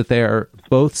 is that they are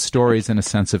both stories in a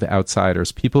sense of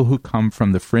outsiders, people who come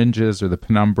from the fringes or the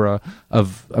penumbra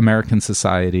of American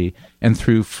society, and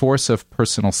through force of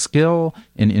personal skill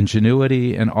and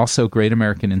ingenuity and also great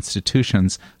American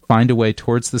institutions, find a way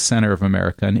towards the center of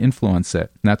America and influence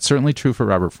it. And that's certainly true for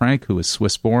Robert Frank, who is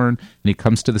Swiss-born, and he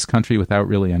comes to this country without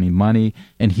really any money,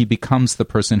 and he becomes the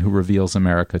person who reveals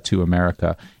America to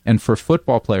America. And for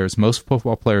football players, most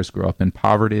football players grow up in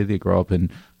poverty, they grow up in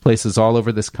places all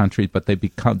over this country, but they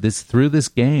become this through this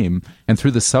game and through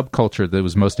the subculture that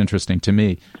was most interesting to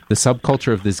me. The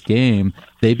subculture of this game,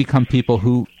 they become people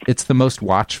who, it's the most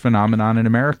watched phenomenon in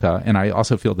America. And I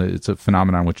also feel that it's a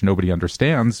phenomenon which nobody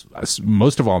understands,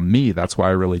 most of all me. That's why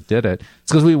I really did it.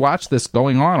 It's because we watch this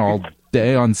going on all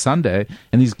day on Sunday,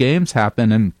 and these games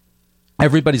happen, and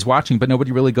everybody's watching, but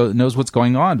nobody really knows what's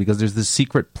going on because there's this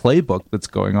secret playbook that's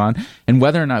going on. And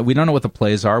whether or not, we don't know what the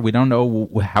plays are. We don't know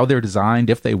how they're designed,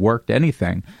 if they worked,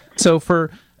 anything. So for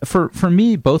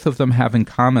me, both of them have in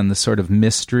common this sort of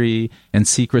mystery and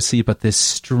secrecy, but this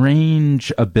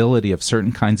strange ability of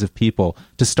certain kinds of people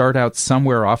to start out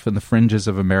somewhere off in the fringes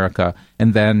of America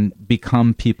and then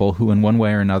become people who in one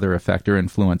way or another affect or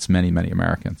influence many, many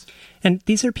Americans. And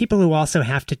these are people who also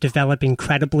have to develop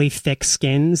incredibly thick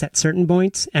skins at certain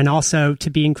points and also to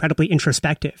be incredibly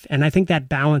introspective. And I think that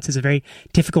balance is a very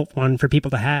difficult one for people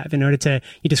to have in order to,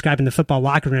 you describe in the football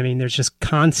locker room, I mean, there's just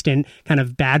constant kind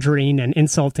of badgering and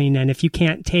insulting. And if you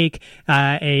can't take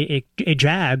a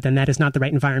jab, then that is not the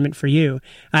right environment for you.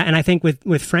 And I think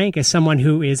with Frank, as someone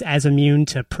who is as immune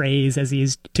to praise as he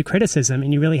is to criticism,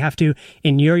 and you really have to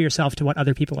inure yourself to what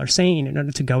other people are saying in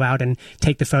order to go out and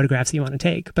take the photographs that you want to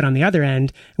take. But on the other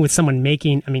end, with someone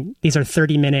making, I mean, these are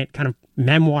 30-minute kind of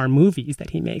memoir movies that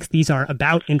he makes. These are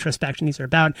about introspection. These are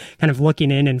about kind of looking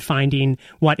in and finding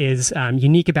what is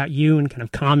unique about you and kind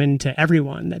of common to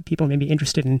everyone that people may be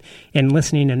interested in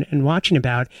listening and watching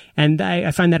about. And I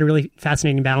find that a really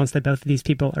fascinating balance that both of these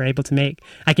people are able to make.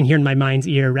 I can hear in my mind's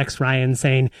ear Rex Ryan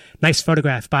saying, "Nice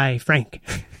photograph by Frank."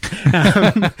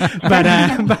 But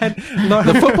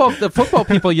Laura... the football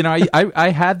people, you know, I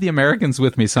had the Americans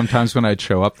with me sometimes when I'd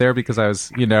show up there because I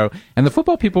was, you know, and the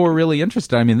football people were really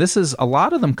interested. I mean, a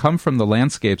lot of them come from the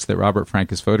landscapes that Robert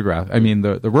Frank has photographed. I mean,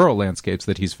 the rural landscapes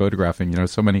that he's photographing. You know,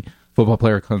 so many football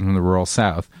players come from the rural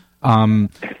South.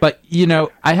 But, you know,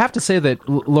 I have to say that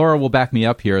Laura will back me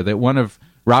up here, that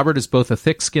Robert is both a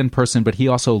thick-skinned person, but he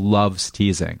also loves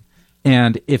teasing.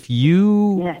 And if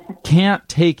you can't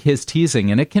take his teasing,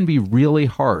 and it can be really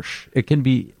harsh,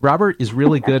 Robert is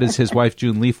really good, as his wife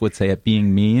June Leaf would say, at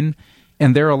being mean.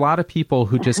 And there are a lot of people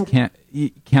who just can't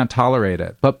tolerate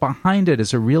it. But behind it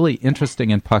is a really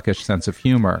interesting and puckish sense of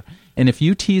humor. And if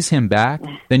you tease him back,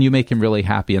 then you make him really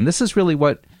happy. And this is really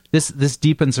what this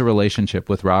deepens a relationship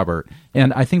with Robert.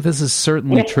 And I think this is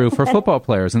certainly true for football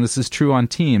players, and this is true on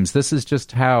teams. This is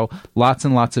just how lots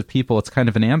and lots of people, it's kind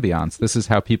of an ambiance. This is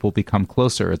how people become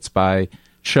closer. It's by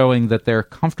showing that they're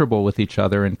comfortable with each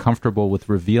other and comfortable with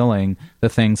revealing the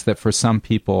things that for some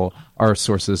people are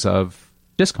sources of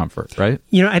discomfort, right?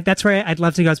 You know, that's where I'd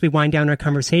love to go as we wind down our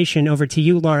conversation over to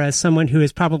you, Laura, as someone who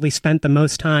has probably spent the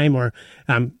most time, or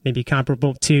maybe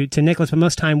comparable to Nicholas, but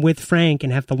most time with Frank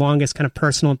and have the longest kind of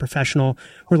personal and professional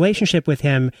relationship with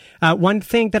him. One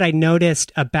thing that I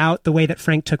noticed about the way that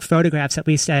Frank took photographs, at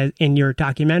least in your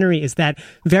documentary, is that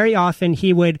very often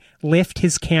he would lift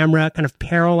his camera kind of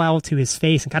parallel to his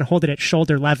face and kind of hold it at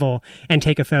shoulder level and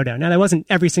take a photo. Now, that wasn't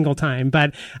every single time,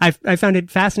 but I found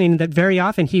it fascinating that very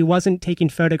often he wasn't taking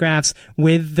photographs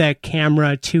with the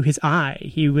camera to his eye.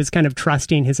 He was kind of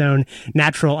trusting his own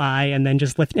natural eye and then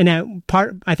just lifting. And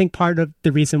I think part of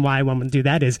the reason why one would do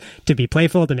that is to be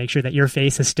playful, to make sure that your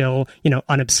face is still, you know,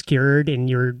 unobscured in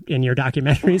your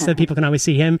documentary so that people can always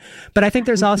see him. But I think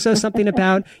there's also something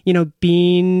about, you know,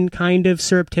 being kind of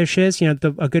surreptitious. You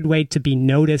know, a good way to be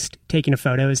noticed taking a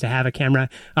photo is to have a camera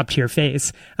up to your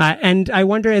face. And I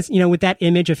wonder, as you know, with that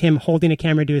image of him holding a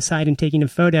camera to his side and taking a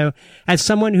photo, as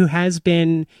someone who has been,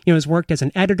 you know, has worked as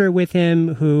an editor with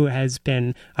him, who has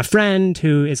been a friend,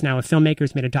 who is now a filmmaker,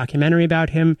 who's made a documentary about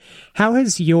him, how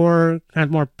has your kind of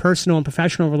more personal and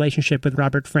professional relationship with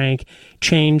Robert Frank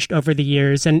changed over the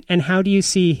years? And how do you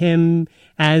see him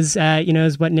as, you know,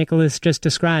 as what Nicholas just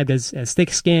described, as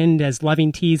thick-skinned, as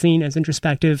loving teasing, as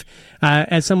introspective,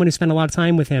 as someone who spent a lot of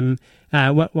time with him?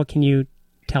 What can you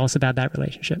tell us about that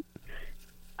relationship?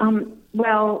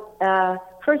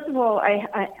 First of all,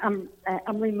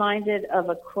 I'm reminded of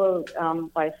a quote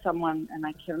by someone, and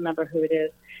I can't remember who it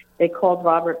is. They called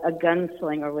Robert a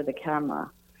gunslinger with a camera.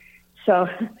 So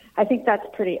I think that's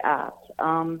pretty apt.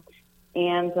 And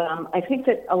I think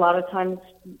that a lot of times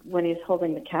when he's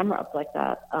holding the camera up like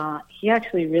that, he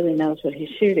actually really knows what he's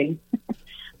shooting.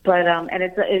 But and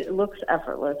it looks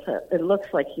effortless. It looks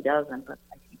like he doesn't, but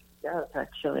I think he does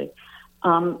actually.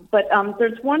 But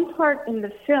there's one part in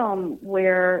the film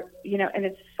where, you know, and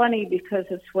it's funny because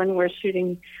it's when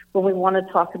we want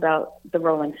to talk about the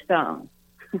Rolling Stone.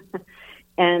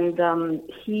 And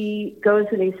he goes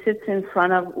and he sits in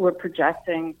front of, we're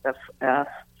projecting the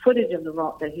footage of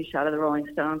that he shot of the Rolling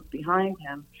Stones behind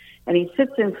him. And he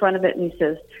sits in front of it and he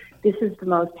says, "This is the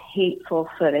most hateful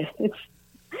footage."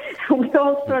 We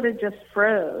all sort of just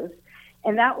froze.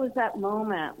 And that was that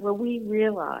moment where we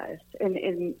realized,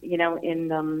 in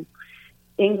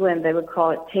England they would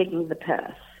call it taking the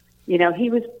piss. You know,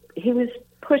 he was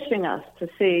pushing us to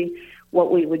see what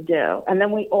we would do, and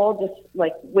then we all just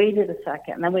like waited a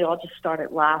second, and then we all just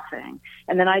started laughing,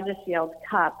 and then I just yelled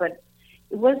 "cut!" But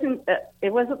it wasn't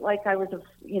like I was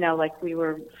like we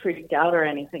were freaked out or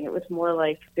anything. It was more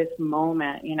like this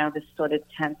moment, you know, this sort of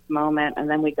tense moment, and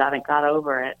then we got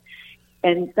over it.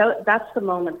 And that's the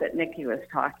moment that Nikki was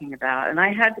talking about. And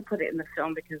I had to put it in the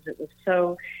film because it was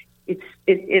so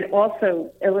it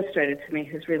also illustrated to me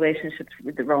his relationships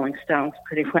with the Rolling Stones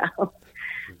pretty well.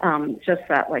 Just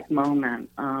that moment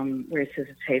where he says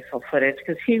it's hateful footage,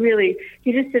 because he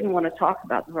just didn't want to talk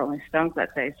about the Rolling Stones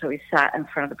that day, so he sat in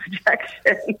front of the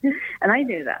projection, and I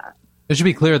knew that. It should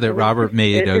be clear that Robert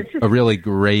made a really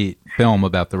great film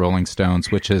about the Rolling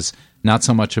Stones, which is not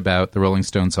so much about the Rolling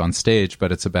Stones on stage,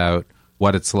 but it's about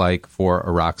what it's like for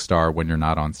a rock star when you're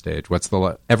not on stage.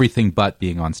 Everything but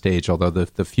being on stage, although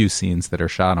the few scenes that are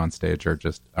shot on stage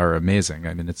are amazing.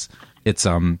 I mean, I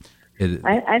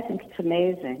think it's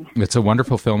amazing. It's a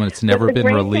wonderful film, and it's never been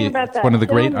released. It's one of the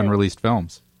great unreleased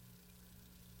films.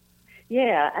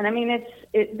 Yeah, and I mean,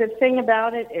 the thing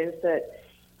about it is that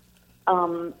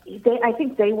I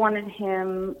think they wanted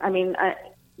him. I mean,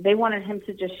 they wanted him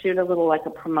to just shoot a little like a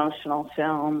promotional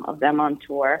film of them on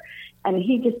tour, and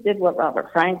he just did what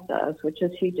Robert Frank does, which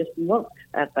is he just looked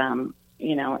at them,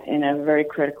 in a very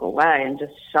critical way and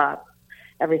just shot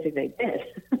everything they did.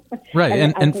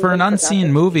 Right, and for an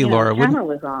unseen movie, Laura,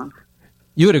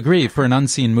 you would agree, for an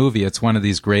unseen movie, it's one of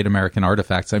these great American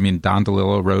artifacts. I mean, Don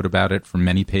DeLillo wrote about it for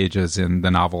many pages in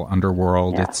the novel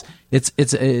Underworld. Yeah.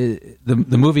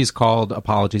 The movie's called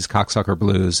Apologies, Cocksucker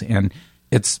Blues, and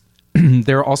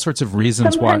there are all sorts of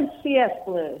reasons why. Sometimes CS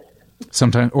Blues.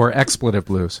 Sometimes, or expletive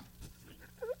blues.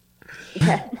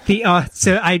 Yeah.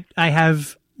 So I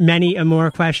have many a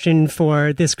more question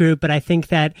for this group, but I think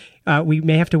that we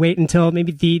may have to wait until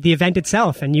maybe the event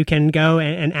itself, and you can go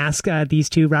and ask these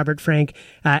two Robert Frank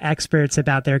experts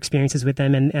about their experiences with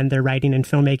them and their writing and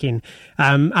filmmaking.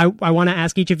 I want to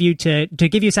ask each of you to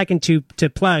give you a second to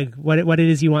plug what it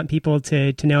is you want people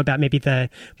to know about, maybe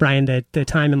Brian, the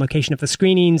time and location of the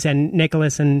screenings, and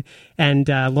Nicholas and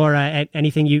Laura,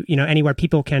 anything anywhere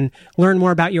people can learn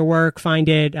more about your work, find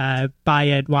it, buy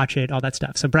it, watch it, all that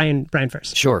stuff. So Brian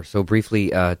first. Sure. So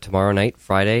briefly, tomorrow night,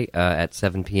 Friday, at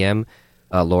 7 p.m.,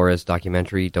 Laura's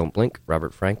documentary, Don't Blink,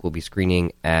 Robert Frank, will be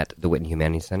screening at the Whitney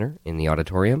Humanities Center in the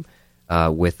auditorium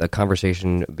with a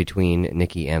conversation between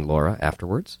Nikki and Laura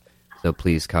afterwards. So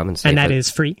please come and stay. And that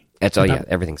is free?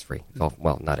 Everything's free.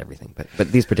 Well, not everything,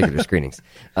 but these particular screenings.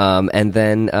 And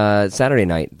then Saturday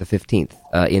night, the 15th,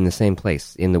 in the same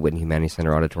place, in the Whitney Humanities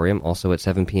Center auditorium, also at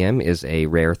 7 p.m., is a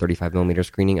rare 35mm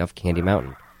screening of Candy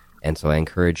Mountain. And so I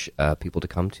encourage people to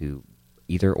come to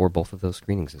either or both of those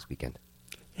screenings this weekend.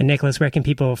 And Nicholas, where can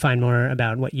people find more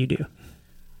about what you do?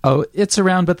 Oh, it's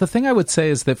around. But the thing I would say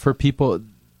is that for people,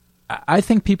 I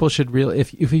think people should really,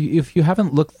 if you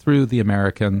haven't looked through The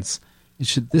Americans,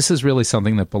 this is really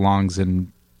something that belongs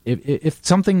in. If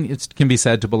something can be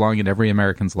said to belong in every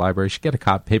American's library, you should get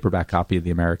a paperback copy of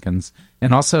The Americans.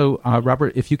 And also,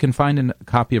 Robert, if you can find a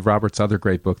copy of Robert's other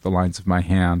great book, The Lines of My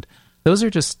Hand, those are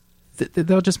just.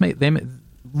 They'll just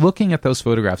looking at those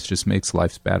photographs just makes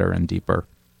life better and deeper.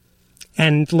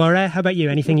 And Laura, how about you?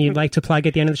 Anything you'd like to plug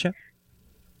at the end of the show?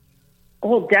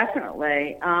 Oh,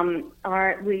 definitely.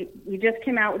 We just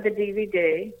came out with the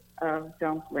DVD of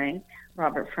Don't Blink,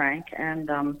 Robert Frank,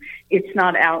 and it's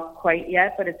not out quite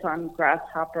yet, but it's on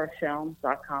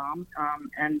grasshopperfilms.com,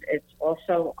 and it's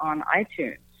also on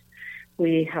iTunes.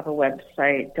 We have a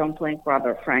website,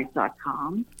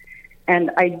 don'tblinkrobertfrank.com,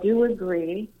 and I do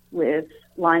agree with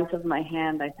Lines of My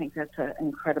Hand. I think that's an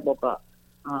incredible book.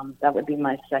 That would be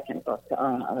my second book to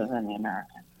own other than The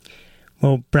American.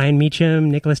 Well, Brian Meacham,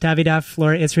 Nicholas Davidoff,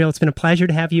 Laura Israel, it's been a pleasure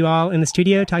to have you all in the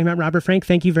studio talking about Robert Frank.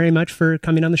 Thank you very much for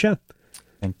coming on the show.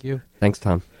 Thank you. Thanks,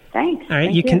 Tom. Thanks. All right,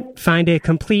 Thank you can find a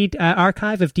complete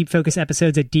archive of Deep Focus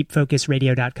episodes at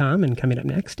deepfocusradio.com. And coming up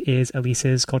next is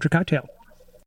Elisa's Culture Cocktail.